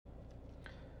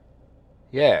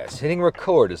Yes, hitting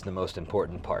record is the most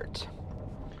important part.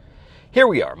 Here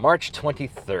we are, March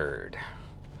 23rd,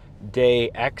 day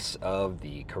X of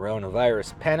the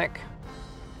coronavirus panic,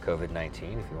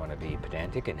 COVID-19 if you want to be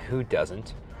pedantic, and who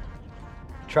doesn't.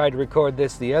 Tried to record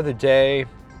this the other day,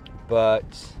 but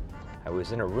I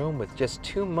was in a room with just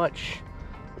too much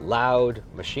loud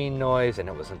machine noise and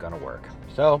it wasn't going to work.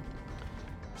 So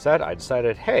I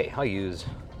decided, hey, I'll use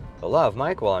the lav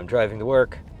mic while I'm driving to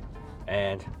work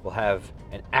and we'll have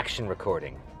an action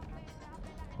recording.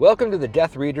 Welcome to the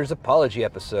Death Reader's Apology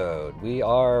episode. We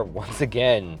are once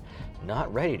again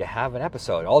not ready to have an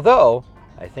episode, although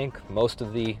I think most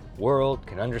of the world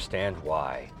can understand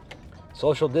why.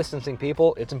 Social distancing,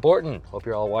 people, it's important. Hope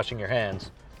you're all washing your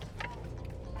hands.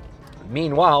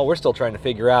 Meanwhile, we're still trying to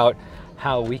figure out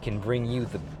how we can bring you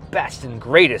the best and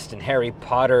greatest in Harry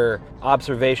Potter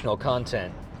observational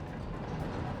content.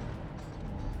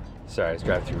 Sorry, I was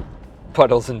driving through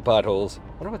puddles and potholes.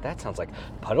 I wonder what that sounds like.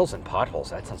 Puddles and potholes.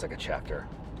 That sounds like a chapter.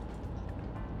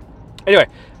 Anyway,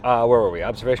 where were we?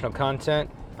 Observational content.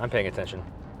 I'm paying attention.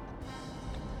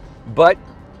 But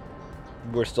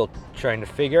we're still trying to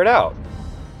figure it out.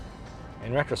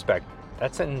 In retrospect,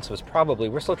 that sentence was probably,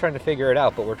 we're still trying to figure it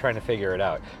out, but we're trying to figure it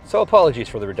out. So apologies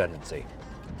for the redundancy.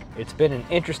 It's been an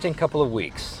interesting couple of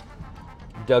weeks.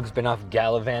 Doug's been off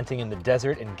gallivanting in the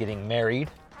desert and getting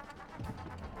married.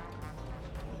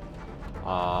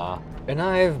 And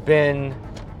I've been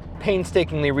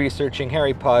painstakingly researching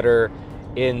Harry Potter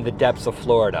in the depths of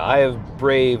Florida. I have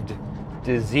braved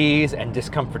disease and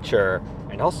discomfiture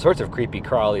and all sorts of creepy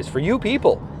crawlies for you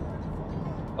people.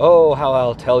 Oh, how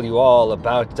I'll tell you all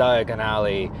about Diagon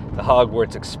Alley, the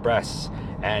Hogwarts Express,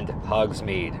 and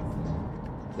Hogsmeade.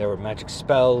 There were magic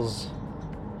spells.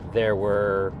 There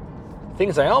were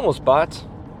things I almost bought.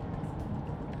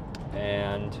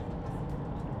 And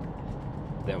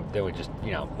then we just,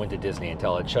 went to Disney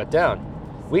until it shut down.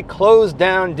 We closed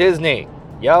down Disney,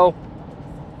 yo.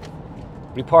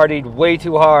 We partied way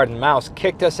too hard and Mouse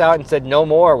kicked us out and said no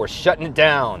more, we're shutting it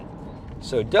down.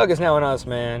 So Doug is now an us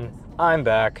man. I'm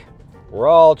back. We're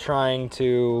all trying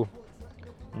to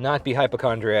not be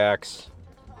hypochondriacs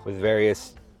with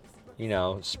various,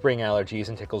 spring allergies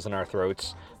and tickles in our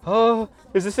throats. Oh,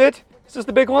 is this it? Is this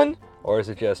the big one? Or is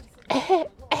it just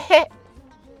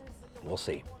We'll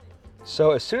see.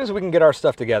 So as soon as we can get our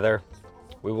stuff together,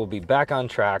 we will be back on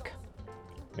track,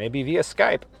 maybe via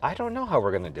Skype. I don't know how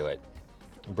we're going to do it.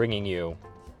 Bringing you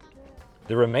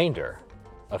the remainder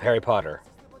of Harry Potter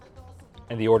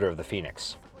and the Order of the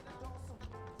Phoenix.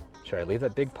 Should I leave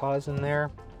that big pause in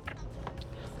there?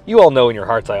 You all know in your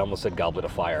hearts I almost said Goblet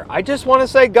of Fire. I just want to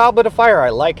say Goblet of Fire. I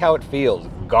like how it feels.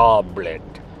 Goblet.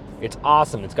 It's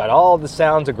awesome. It's got all the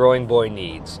sounds a growing boy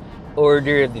needs.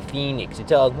 Order of the Phoenix.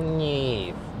 It's all...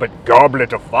 But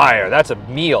Goblet of Fire, that's a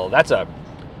meal. That's a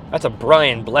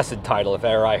Brian Blessed title if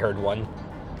ever I heard one.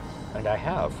 And I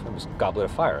have. It was Goblet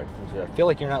of Fire. I feel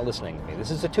like you're not listening to me. This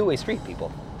is a two-way street,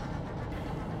 people.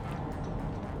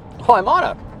 Oh, I'm on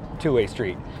a two-way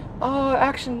street.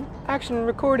 Action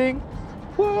recording.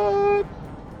 What?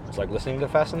 It's like listening to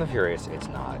Fast and the Furious. It's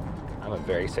not. I'm a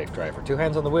very safe driver. 2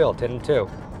 hands on the wheel, 10 and 2.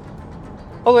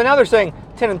 Although now they're saying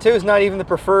 10 and 2 is not even the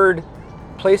preferred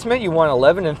placement. You want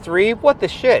 11 and 3? What the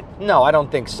shit? No, I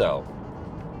don't think so.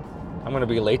 I'm going to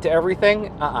be late to everything?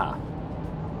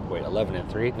 Wait, 11 and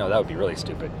 3? No, that would be really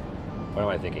stupid. What am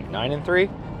I thinking? 9 and 3?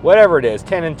 Whatever it is,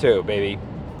 10 and 2, baby.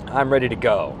 I'm ready to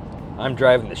go. I'm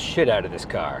driving the shit out of this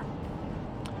car.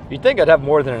 You'd think I'd have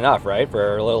more than enough, right?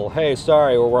 For a little, hey,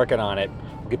 sorry, we're working on it.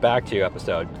 We'll get back to you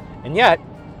episode. And yet,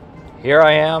 here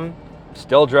I am,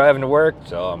 still driving to work,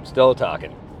 so I'm still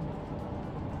talking.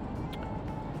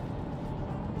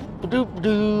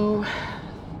 Ba-doop-doo.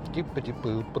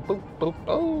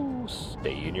 Oh,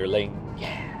 stay in your lane.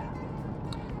 Yeah.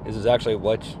 This is actually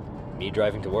what me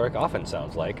driving to work often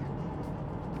sounds like.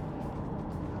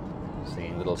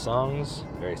 Singing little songs,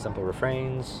 very simple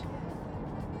refrains.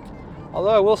 Although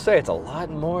I will say it's a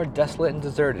lot more desolate and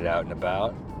deserted out and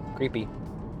about. Creepy.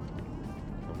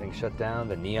 Everything's shut down,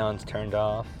 the neon's turned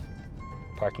off.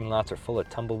 Parking lots are full of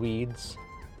tumbleweeds.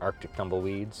 Arctic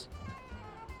tumbleweeds.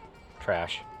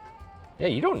 Trash. Yeah,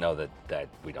 you don't know that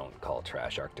we don't call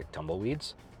trash Arctic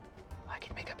tumbleweeds. I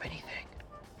can make up anything.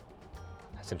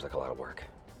 That seems like a lot of work.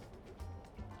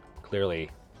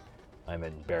 Clearly, I'm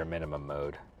in bare minimum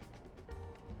mode.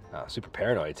 Super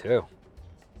paranoid, too.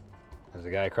 There's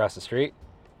a guy across the street,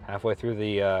 halfway through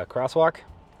the crosswalk.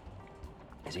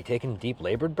 Is he taking deep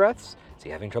labored breaths? Is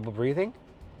he having trouble breathing?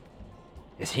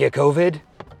 Is he a COVID?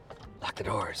 Lock the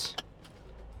doors.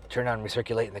 Turn on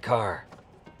recirculate in the car.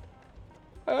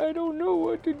 I don't know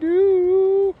what to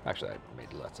do. Actually, I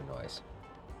made lots of noise.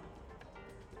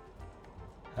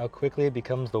 How quickly it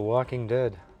becomes The Walking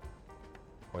Dead.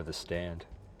 Or The Stand.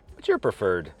 What's your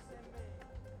preferred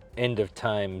end of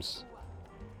times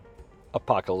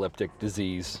apocalyptic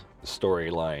disease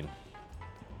storyline?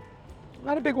 I'm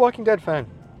not a big Walking Dead fan.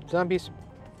 Zombies,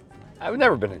 I've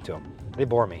never been into them. They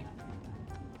bore me.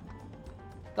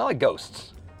 Not like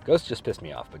ghosts. Ghosts just piss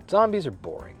me off, but zombies are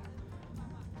boring.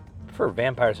 I prefer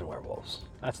vampires and werewolves.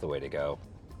 That's the way to go.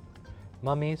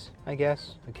 Mummies, I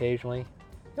guess, occasionally.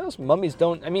 Those mummies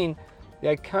don't, the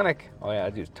iconic, oh yeah,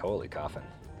 that dude's totally coughing.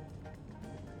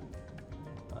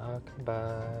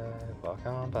 Walk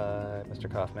on by,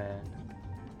 Mr. Kaufman.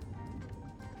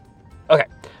 Okay,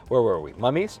 where were we?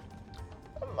 Mummies?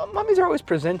 Mummies are always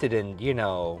presented in,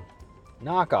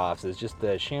 knockoffs as just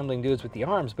the shambling dudes with the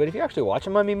arms, but if you actually watch a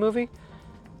mummy movie,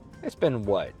 it's been,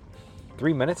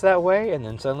 3 minutes that way, and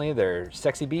then suddenly they're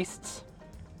sexy beasts?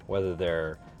 Whether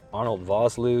they're Arnold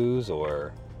Vosloo's,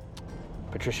 or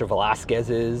Patricia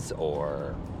Velasquez's,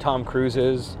 or Tom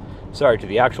Cruise's. Sorry, to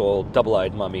the actual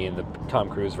double-eyed mummy in the Tom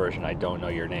Cruise version, I don't know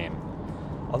your name.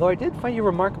 Although I did find you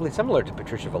remarkably similar to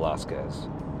Patricia Velasquez.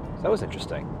 So that was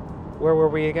interesting. Where were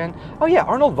we again? Oh yeah,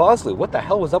 Arnold Vosloo. What the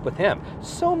hell was up with him?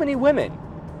 So many women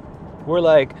were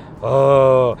like,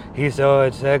 oh, he's so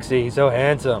sexy, he's so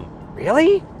handsome.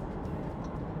 Really?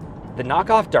 The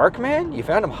knockoff Darkman? You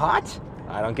found him hot?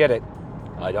 I don't get it.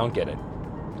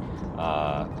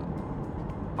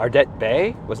 Ardette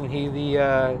Bay? Wasn't he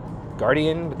the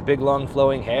Guardian with the big long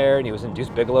flowing hair, and he was in Deuce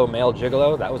Bigalow, Male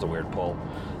Gigolo? That was a weird pull.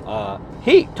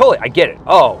 Totally, I get it.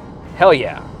 Oh, hell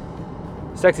yeah.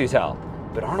 Sexy as hell.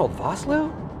 But Arnold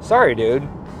Vosloo? Sorry, dude.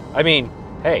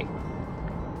 Hey,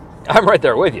 I'm right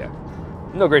there with you.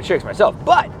 No great chicks myself,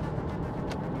 but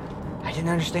I didn't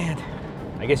understand.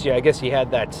 I guess he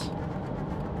had that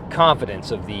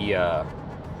confidence of the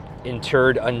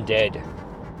interred undead.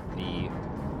 The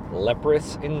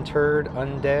leprous interred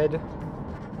undead?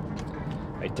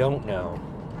 I don't know.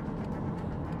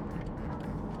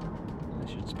 I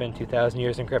should spend 2,000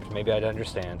 years in crypt. Maybe I'd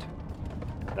understand.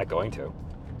 I'm not going to.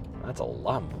 That's a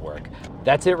lot of work.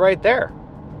 That's it right there.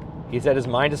 He set his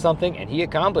mind to something, and he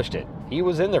accomplished it. He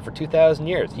was in there for 2,000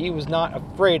 years. He was not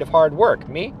afraid of hard work.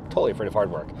 Me? Totally afraid of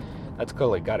hard work. That's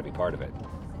clearly got to be part of it.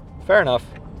 Fair enough.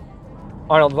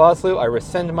 Arnold Vosloo, I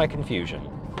rescind my confusion.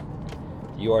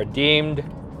 You are deemed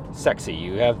sexy.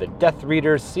 You have the Death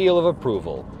Reader's seal of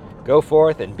approval. Go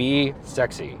forth and be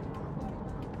sexy.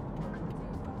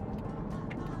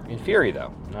 In Fury,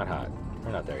 though, not hot.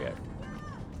 We're not there yet.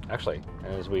 Actually,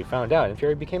 as we found out, In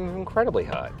Fury became incredibly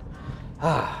hot.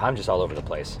 I'm just all over the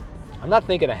place. I'm not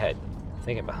thinking ahead. I'm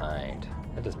thinking behind.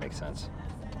 That doesn't make sense.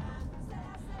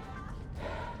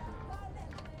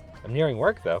 I'm nearing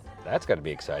work, though. That's got to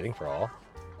be exciting for all.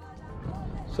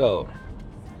 So,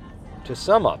 to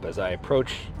sum up as I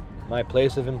approach my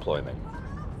place of employment,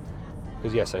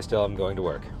 because yes, I still am going to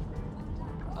work.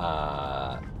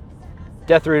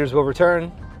 Death Readers will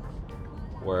return.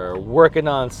 We're working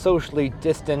on socially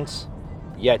distant,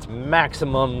 yet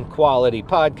maximum quality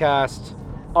podcast.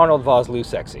 Arnold Vosloo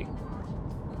sexy.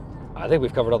 I think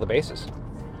we've covered all the bases.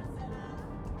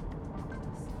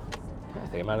 I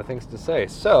think I'm out of things to say.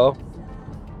 So,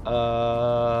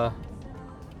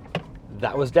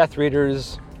 that was Death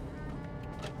Readers.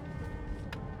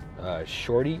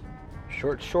 Short. It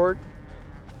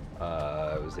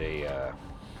was a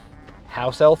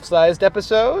house elf-sized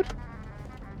episode.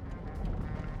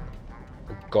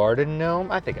 Garden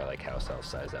gnome? I think I like house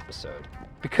elf-sized episode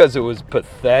because it was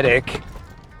pathetic.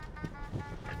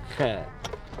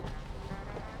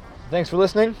 Thanks for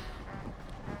listening.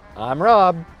 I'm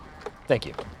Rob. Thank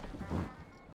you.